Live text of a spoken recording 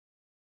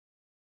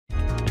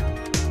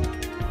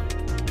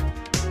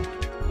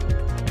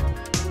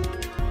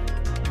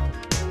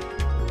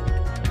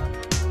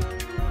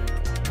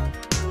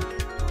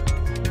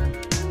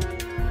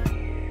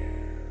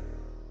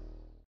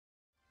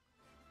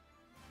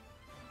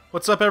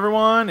What's up,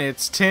 everyone?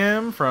 It's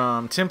Tim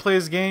from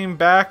TimPlaysAGame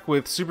back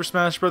with Super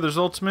Smash Bros.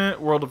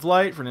 Ultimate World of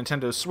Light for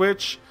Nintendo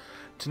Switch.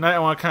 Tonight I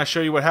want to kind of show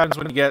you what happens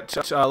when you get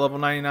to level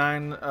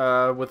 99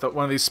 with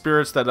one of these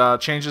spirits that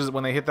changes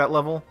when they hit that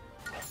level.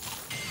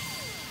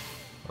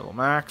 Level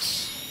max.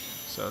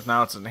 So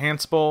now it's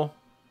enhanceable,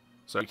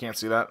 so you can't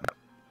see that.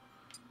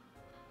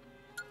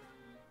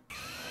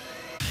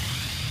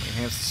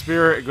 Enhance the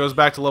spirit. It goes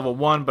back to level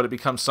 1, but it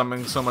becomes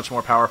something so much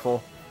more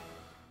powerful.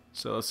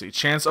 So let's see.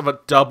 Chance of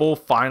a double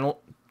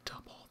final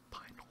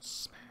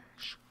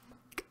smash.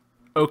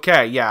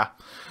 Okay, yeah.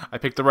 I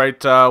picked the right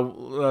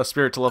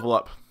spirit to level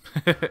up.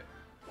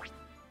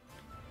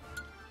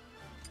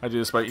 I do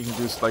this by, you can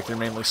do this like they're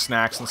mainly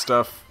snacks and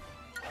stuff.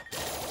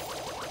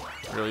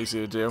 Really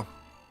easy to do.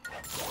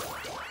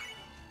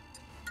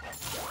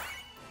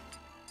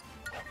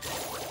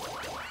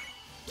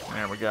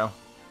 There we go.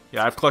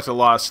 Yeah, I've collected a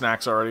lot of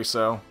snacks already,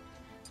 so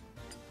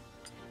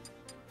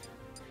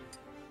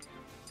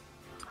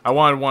I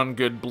wanted one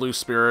good blue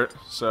spirit,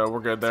 so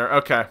we're good there.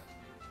 Okay.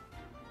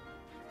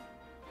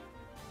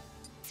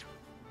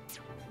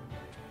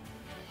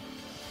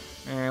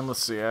 And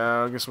let's see,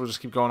 I guess we'll just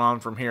keep going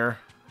on from here.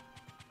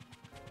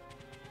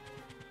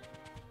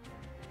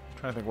 I'm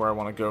trying to think where I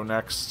want to go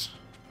next.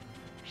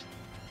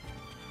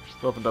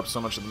 We've opened up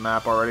so much of the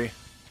map already.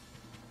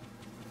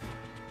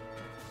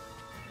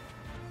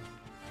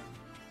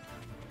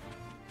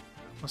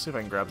 Let's see if I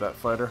can grab that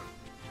fighter.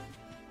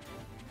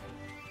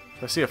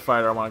 If I see a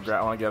fighter, I want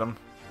to get him.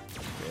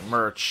 Okay,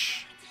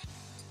 merch.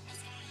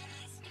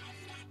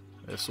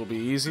 This will be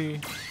easy.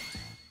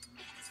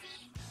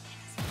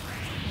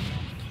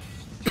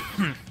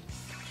 At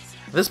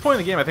this point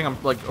in the game, I think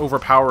I'm like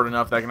overpowered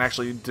enough that I can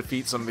actually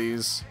defeat some of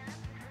these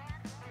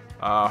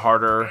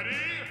harder,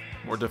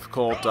 more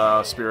difficult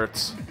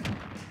spirits.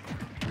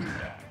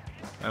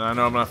 And I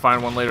know I'm gonna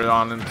find one later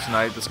on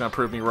tonight that's gonna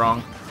prove me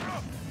wrong.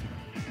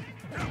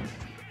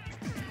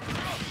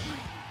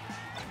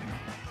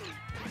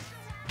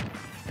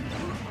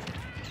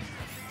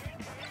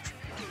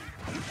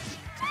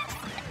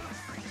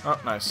 Oh,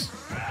 nice.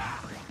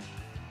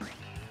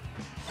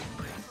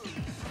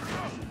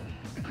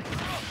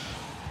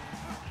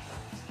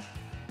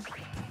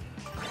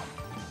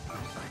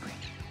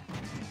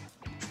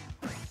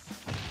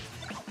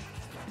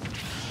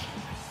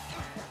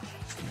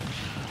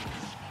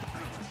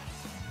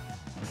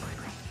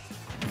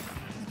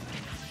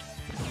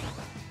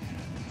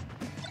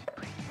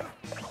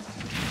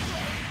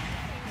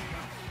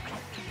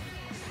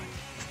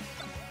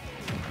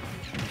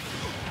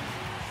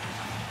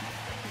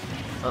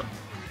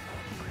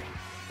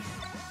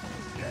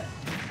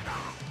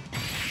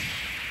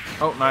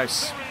 Oh,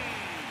 nice.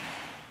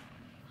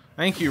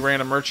 Thank you,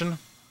 random merchant.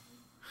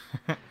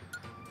 Okay,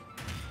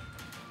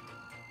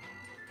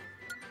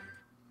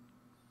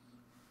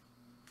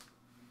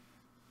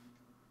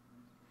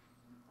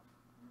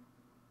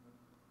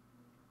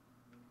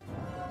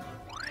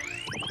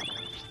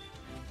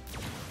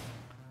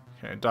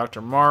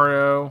 Dr.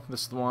 Mario.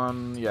 This is the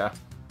one, yeah.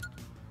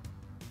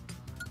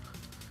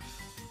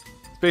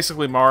 It's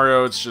basically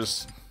Mario, it's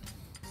just,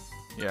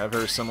 yeah,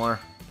 very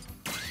similar.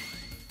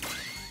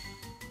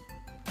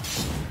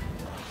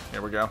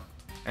 There we go.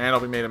 And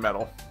it'll be made of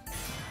metal.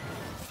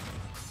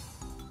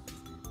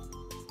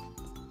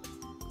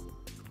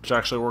 Which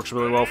actually works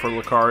really well for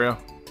Lucario.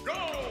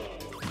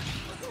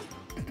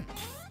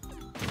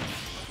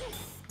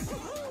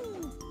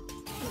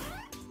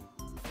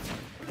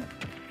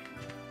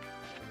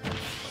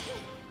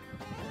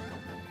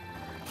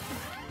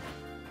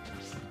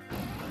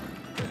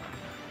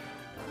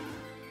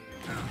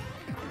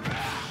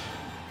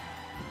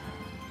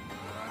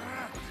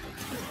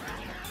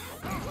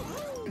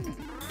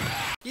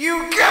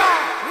 You go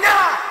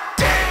not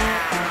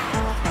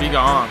down. Be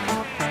gone.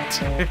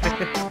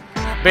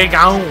 Be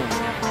gone.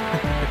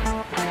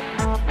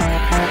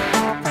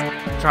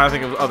 Trying to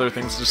think of other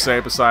things to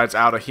say besides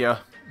out of here.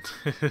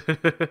 Trying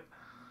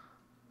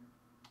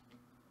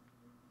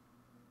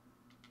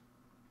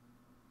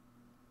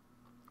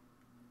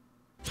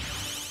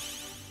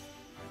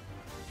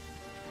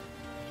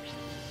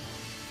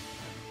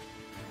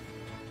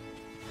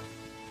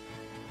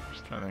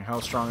to think how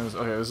strong is.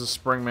 Okay, this is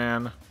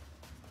Springman.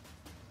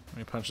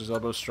 He punches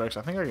elbow strikes.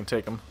 I think I can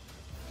take him.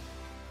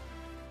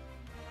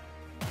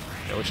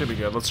 Yeah, we should be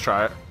good. Let's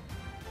try it.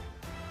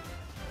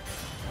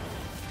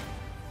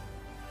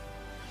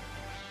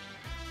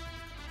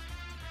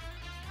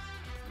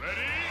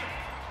 Ready?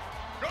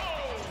 Go!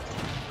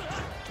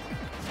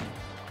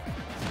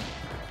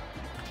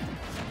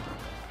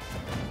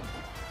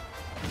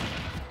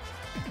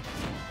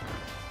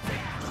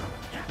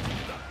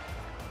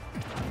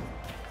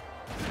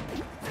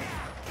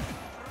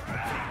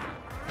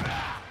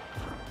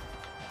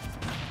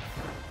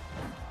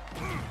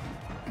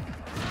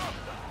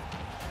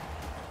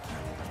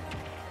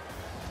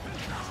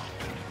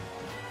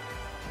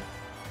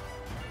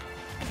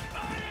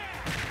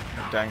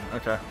 Dang,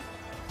 okay.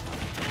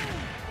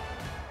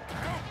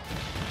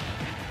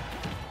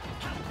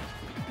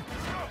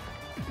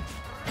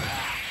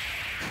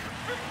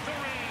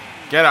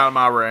 Get out of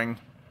my ring.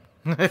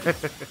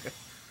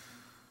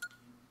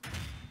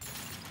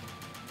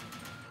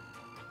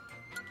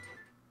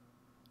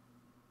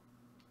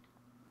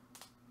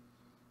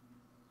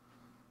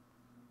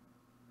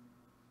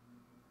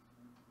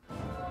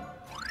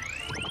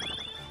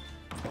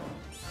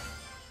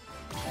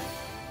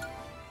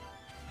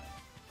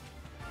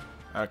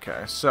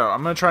 Okay, so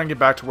I'm gonna try and get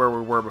back to where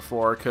we were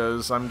before,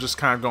 because I'm just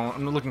kind of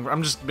going.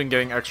 I'm just been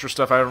getting extra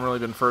stuff. I haven't really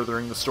been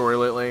furthering the story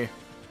lately.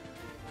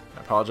 I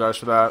apologize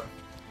for that.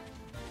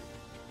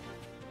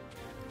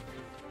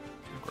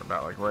 I think we're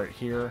about like right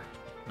here.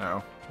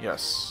 No.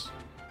 Yes.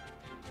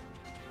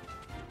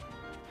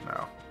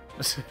 No.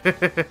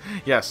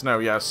 Yes. No.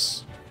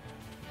 Yes.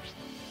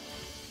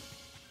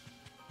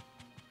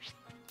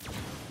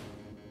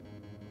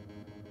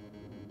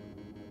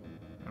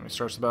 Let me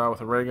start the battle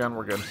with a ray gun.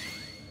 We're good.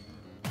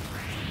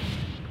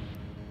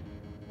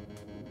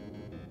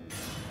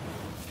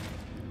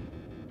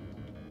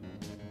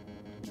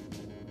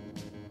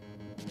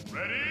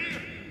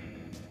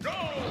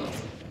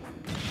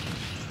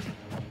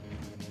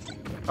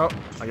 Oh,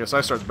 I guess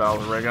I start the battle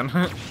with a ray gun.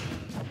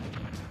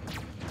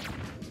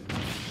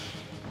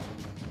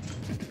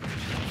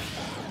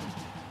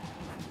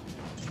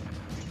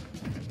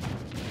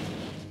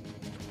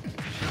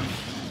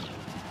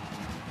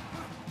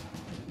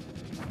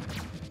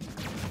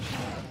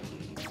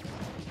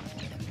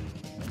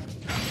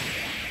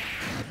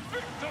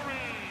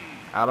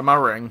 Out of my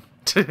ring.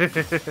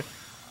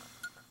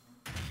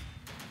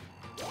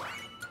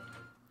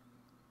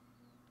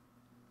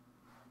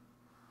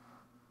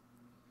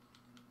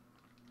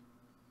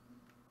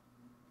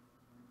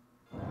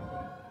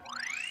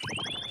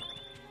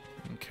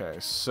 Okay,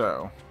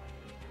 so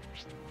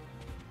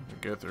we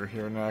go through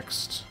here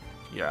next.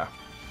 Yeah.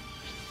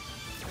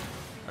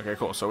 Okay,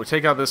 cool. So we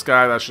take out this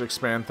guy. That should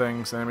expand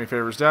things. The enemy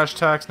favors dash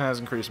attacks and has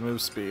increased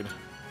move speed.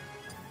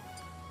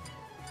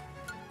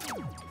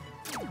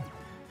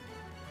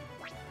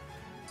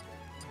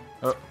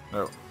 Oh,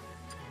 no.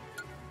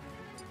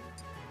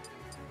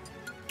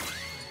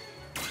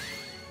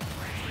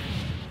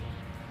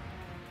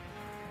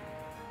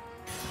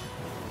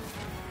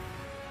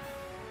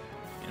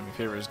 Enemy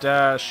favors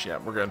dash. Yeah,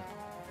 we're good.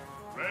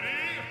 Ready?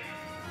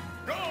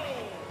 Go!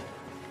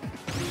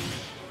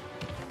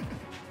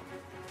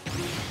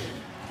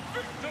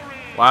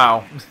 Victory!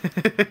 Wow.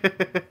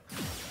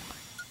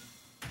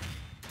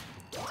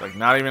 It's like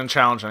not even a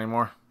challenge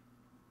anymore.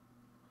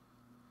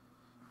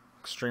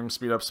 Extreme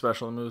speed up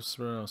special moves.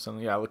 Yeah,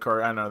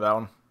 Lucario. I know that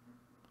one.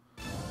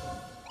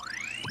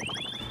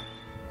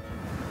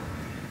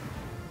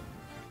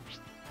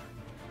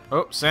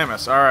 Oh,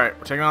 Samus. Alright,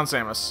 we're taking on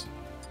Samus.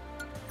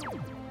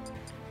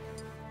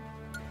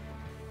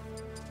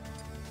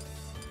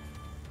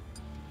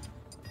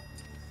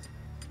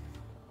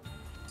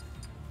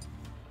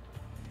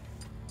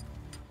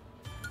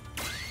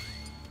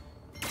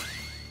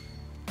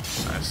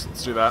 Nice,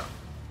 let's do that.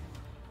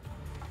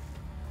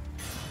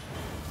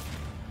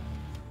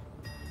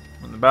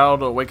 Win the battle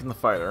to awaken the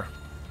fighter.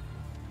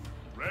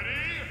 Ready?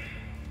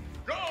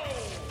 Go!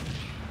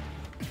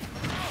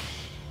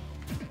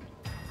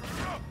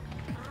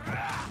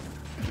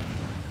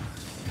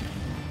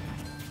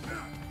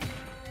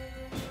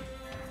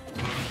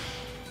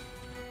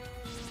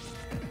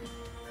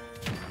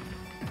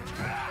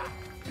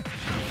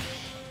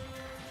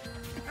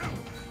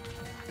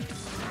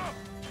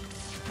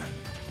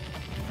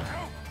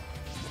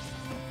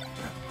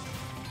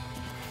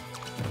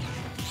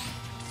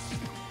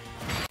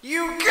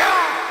 You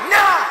got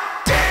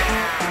knocked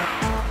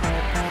down!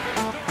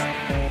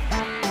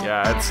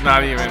 Yeah, it's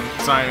not even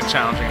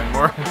challenging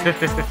anymore.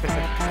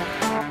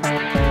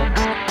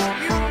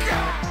 You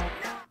got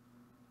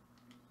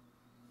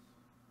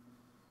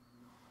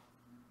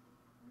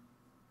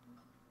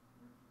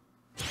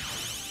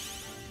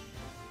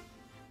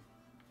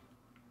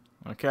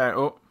Okay,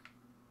 oh.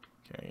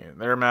 Okay,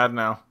 they're mad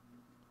now.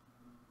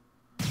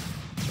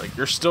 Like,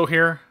 you're still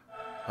here?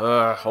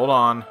 Hold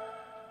on.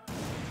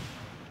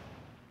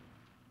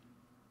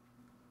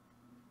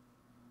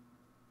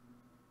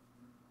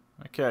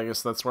 Okay, I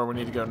guess that's where we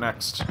need to go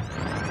next.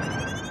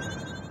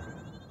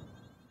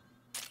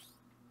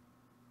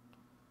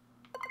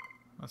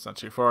 That's not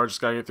too far.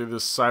 Just gotta get through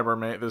this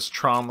this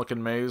Chrom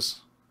looking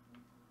maze.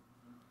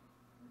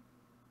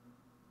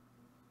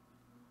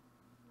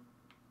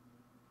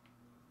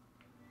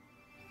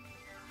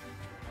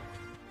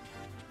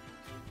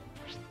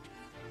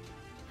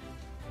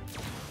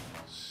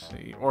 Let's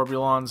see,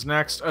 Orbulon's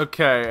next.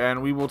 Okay,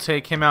 and we will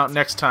take him out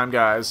next time,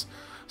 guys.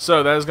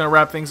 So that is going to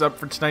wrap things up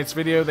for tonight's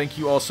video. Thank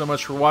you all so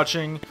much for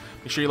watching.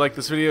 Make sure you like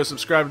this video,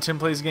 subscribe to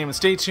TimPlaysAGame, and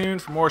stay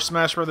tuned for more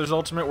Smash Bros.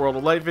 Ultimate World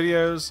of Light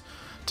videos.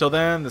 Till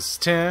then, this is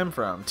Tim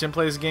from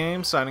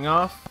TimPlaysAGame signing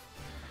off.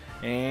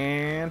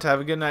 And have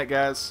a good night,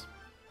 guys.